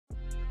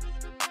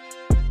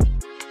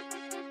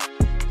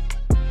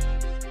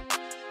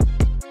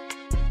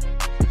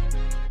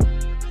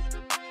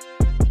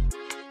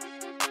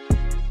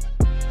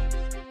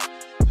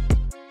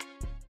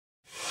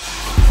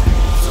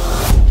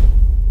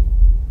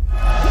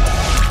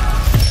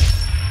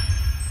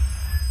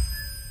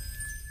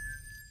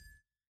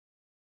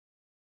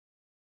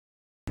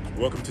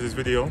Welcome to this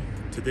video.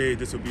 Today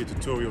this will be a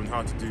tutorial on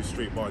how to do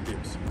straight bar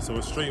dips. So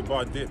a straight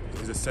bar dip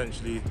is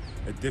essentially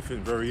a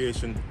different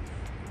variation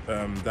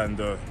than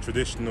the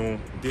traditional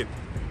dip,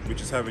 which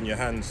is having your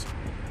hands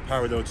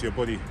parallel to your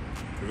body.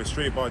 With a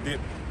straight bar dip,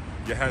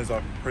 your hands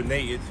are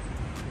pronated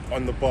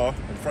on the bar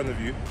in front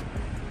of you,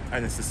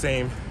 and it's the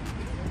same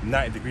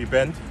 90-degree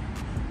bend,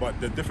 but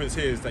the difference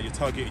here is that you're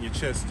targeting your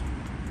chest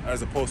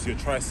as opposed to your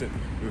tricep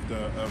with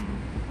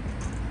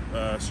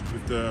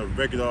the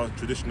regular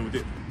traditional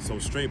dip. So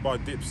straight bar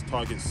dips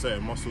target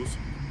certain muscles.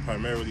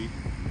 Primarily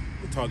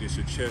it targets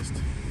your chest,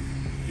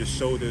 your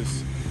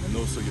shoulders, and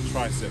also your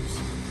triceps,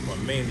 but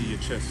mainly your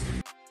chest.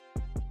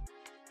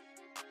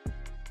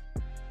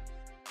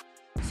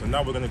 So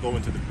now we're going to go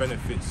into the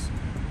benefits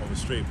of a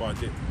straight bar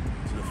dip.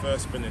 So the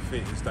first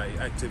benefit is that it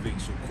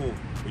activates your core.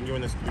 When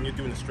you're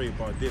doing a straight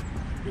bar dip,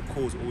 your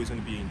core is always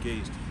going to be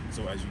engaged.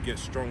 So as you get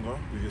stronger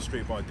with your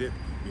straight bar dip,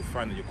 you'll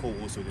find that your core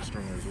also gets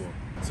stronger as well.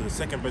 So the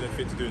second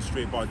benefit to doing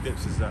straight bar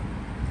dips is that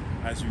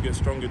as you get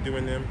stronger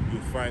doing them,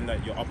 you'll find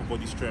that your upper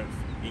body strength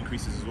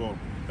increases as well.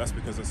 That's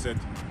because I said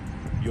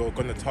you're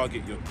going to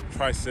target your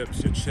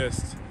triceps, your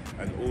chest,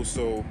 and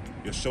also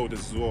your shoulders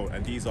as well,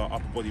 and these are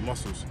upper body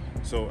muscles.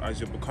 So as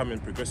you're becoming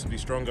progressively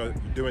stronger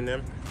doing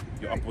them,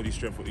 your upper body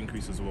strength will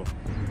increase as well.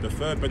 The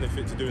third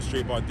benefit to doing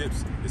straight bar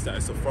dips is that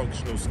it's a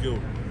functional skill,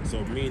 so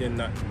meaning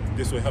that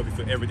this will help you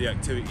for everyday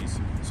activities.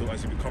 So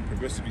as you become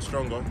progressively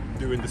stronger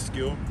doing the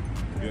skill,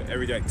 your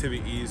everyday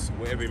activities,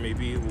 whatever it may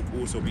be, will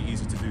also be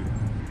easy to do.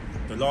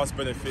 The last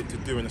benefit to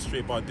doing a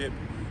straight bar dip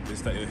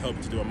is that it will help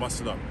you to do a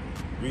muscle up.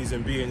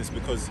 Reason being is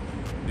because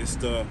it's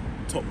the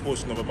top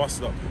portion of a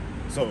muscle up.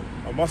 So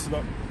a muscle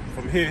up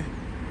from here,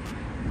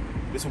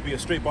 this will be a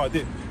straight bar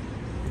dip.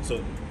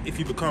 So if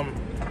you become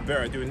better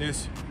at doing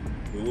this,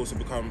 you'll also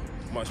become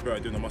much better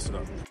at doing a muscle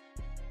up.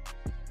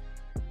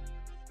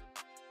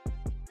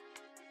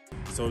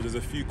 So there's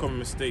a few common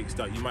mistakes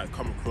that you might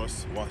come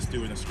across whilst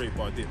doing a straight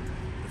bar dip.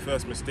 The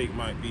first mistake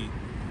might be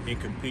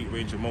incomplete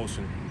range of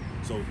motion.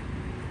 So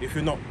if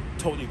you're not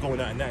totally going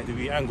at a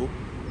 90-degree angle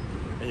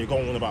and you're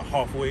going on about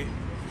halfway,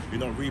 you're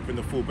not reaping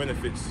the full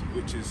benefits,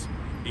 which is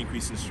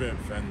increasing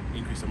strength and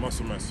increasing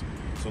muscle mass.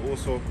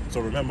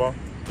 So remember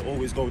to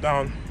always go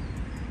down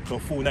to a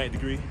full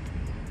 90-degree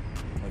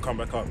and come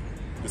back up.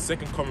 The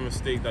second common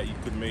mistake that you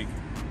could make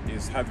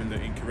is having the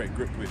incorrect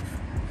grip width.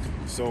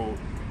 So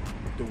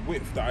the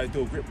width, the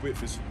ideal grip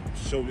width is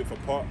shoulder width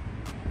apart.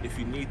 If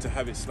you need to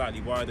have it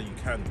slightly wider, you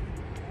can,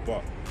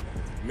 but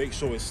make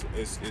sure it's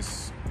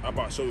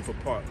about shoulder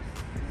width apart.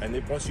 And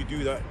if once you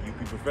do that, you'll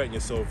be preventing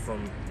yourself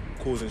from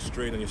causing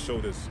strain on your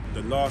shoulders.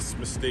 The last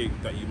mistake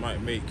that you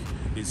might make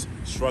is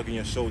shrugging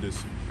your shoulders.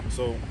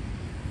 So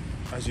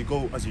as you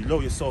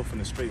lower yourself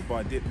in a straight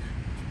bar dip,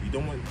 you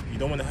don't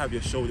want to have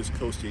your shoulders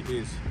close to your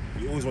ears.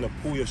 You always want to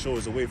pull your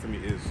shoulders away from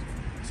your ears.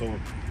 So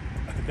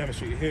I can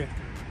demonstrate it here.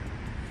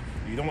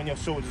 You don't want your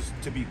shoulders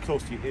to be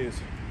close to your ears.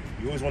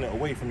 You always want it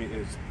away from your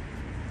ears.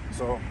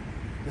 So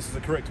this is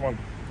the correct one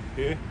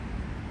here.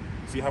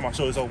 See how my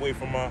shoulders are away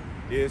from my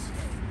ears,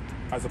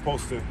 as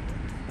opposed to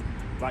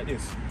like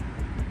this.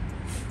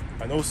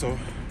 And also,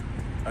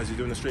 as you're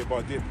doing a straight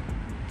bar dip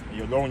and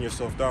you're lowering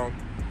yourself down,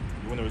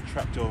 you want to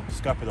retract your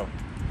scapula.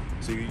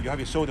 So you have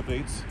your shoulder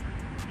blades,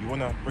 you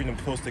want to bring them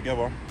close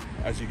together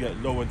as you get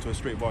lower into a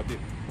straight bar dip.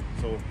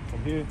 So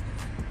from here,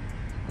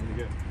 when you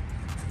get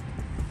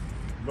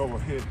lower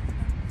here,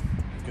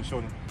 you can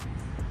show them.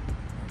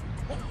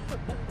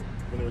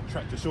 You want to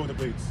retract your shoulder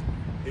blades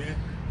here,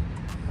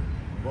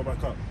 go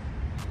back up,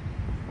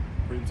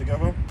 bring them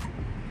together,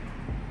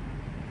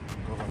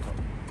 go back up.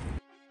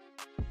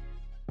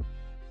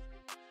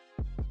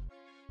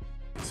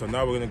 So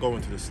now we're going to go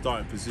into the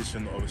starting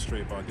position of a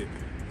straight bar dip.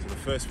 So the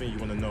first thing you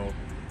want to know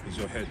is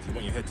your head. You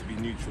want your head to be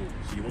neutral,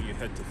 so you want your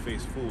head to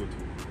face forward.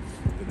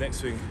 The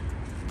next thing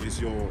is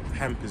your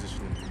hand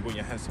position. You want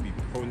your hands to be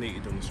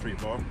pronated on the straight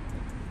bar.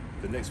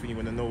 The next thing you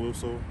want to know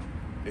also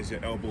is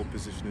your elbow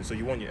positioning. So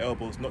you want your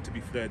elbows not to be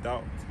flared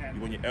out.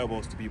 You want your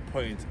elbows to be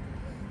pointed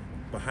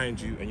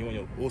behind you, and you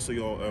want also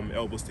your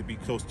elbows to be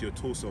close to your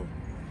torso.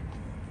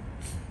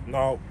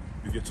 Now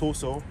with your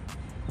torso,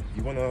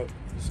 you want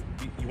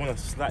to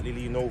slightly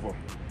lean over,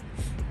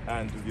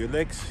 and with your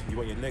legs, you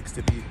want your legs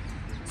to be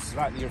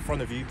slightly in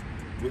front of you,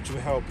 which will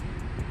help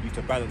you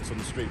to balance on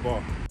the straight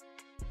bar.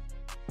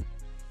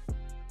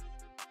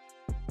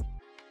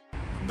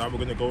 Now we're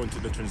going to go into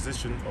the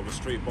transition of a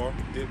straight bar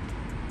dip.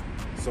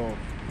 So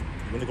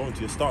you're going to go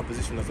into your start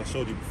position as I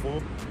showed you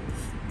before.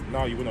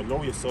 Now you want to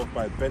lower yourself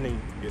by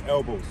bending your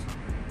elbows.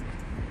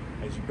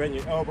 As you bend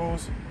your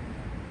elbows,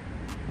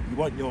 you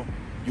want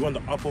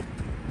the upper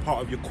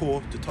part of your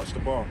core to touch the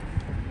bar.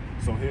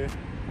 So here,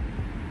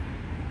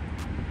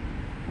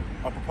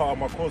 upper part of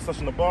my core is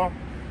touching the bar.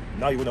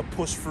 Now you want to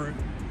push through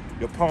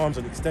your palms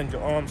and extend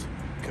your arms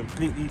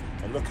completely,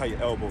 and look at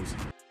your elbows.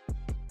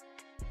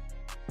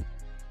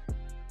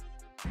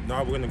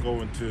 Now we're going to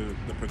go into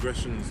the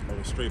progressions of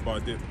a straight bar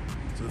dip.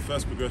 So the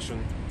first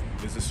progression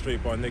is a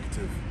straight bar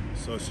negative.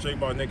 So a straight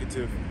bar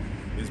negative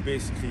is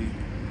basically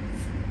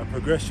a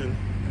progression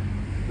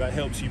that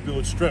helps you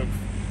build strength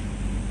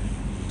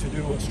to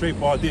do a straight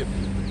bar dip.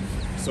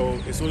 So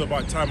it's all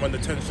about time under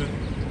tension,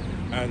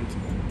 and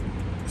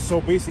so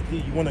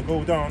basically you want to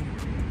go down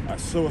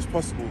as slow as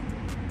possible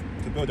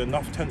to build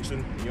enough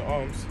tension in your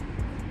arms,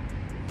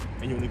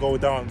 and you want to go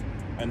down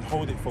and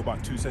hold it for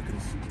about 2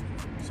 seconds.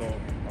 So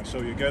I'll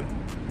show you again.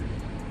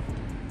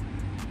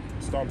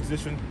 Start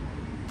position,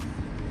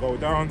 go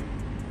down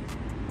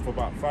for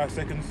about 5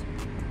 seconds.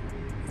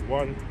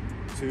 1,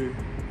 2,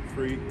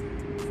 3,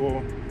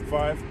 4,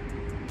 5.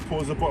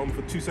 Pause the bottom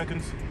for 2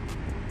 seconds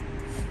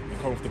and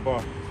come off the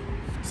bar.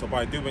 So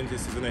by doing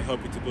this, it's going to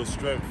help you to build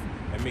strength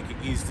and make it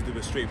easy to do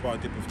a straight bar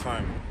dip with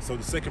time. So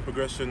the second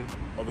progression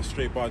of a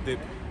straight bar dip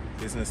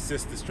is an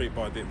assisted straight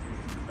bar dip.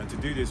 And to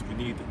do this, we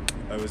need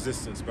a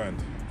resistance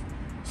band.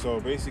 So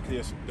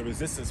basically, the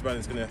resistance band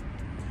is going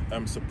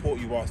to support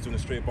you whilst doing a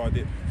straight bar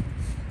dip.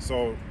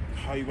 So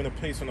how you want to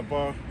place on the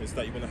bar is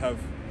that you're going to have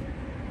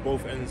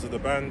both ends of the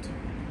band.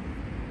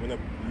 You're going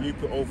to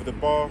loop it over the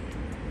bar.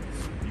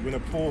 You're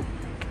going to pull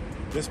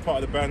this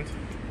part of the band,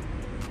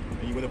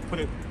 and you're going to put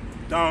it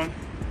down,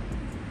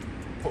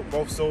 put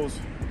both soles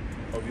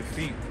of your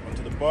feet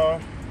onto the bar,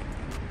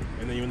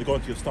 and then you're going to go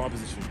into your start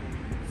position.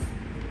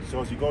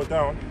 So as you go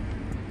down,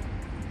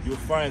 you'll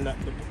find that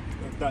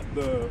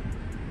the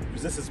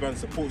resistance band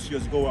supports you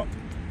as you go up.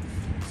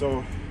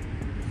 So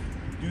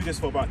do this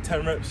for about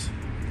 10 reps.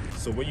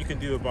 So when you can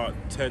do about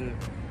 10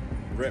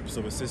 reps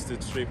of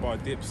assisted straight bar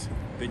dips,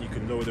 then you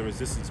can lower the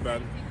resistance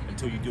band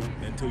until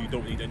you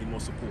don't need any more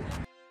support.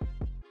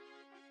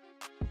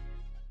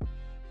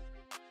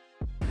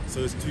 So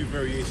there's two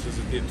variations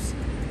of dips.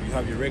 You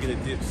have your regular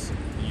dips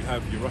and you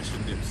have your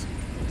Russian dips.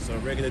 So a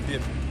regular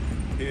dip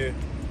here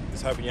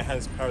is having your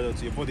hands parallel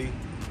to your body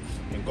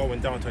and going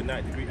down to a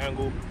 90-degree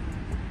angle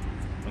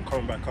and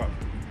coming back up.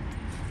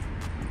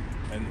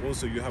 And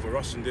also you have a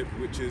Russian dip,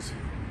 which is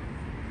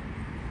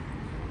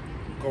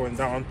going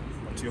down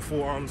onto your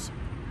forearms,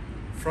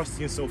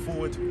 thrusting yourself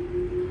forward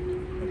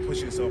and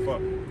pushing yourself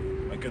up.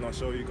 Again, I'll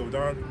show you. Go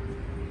down,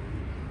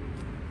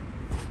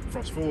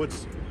 thrust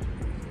forwards,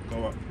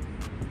 go up.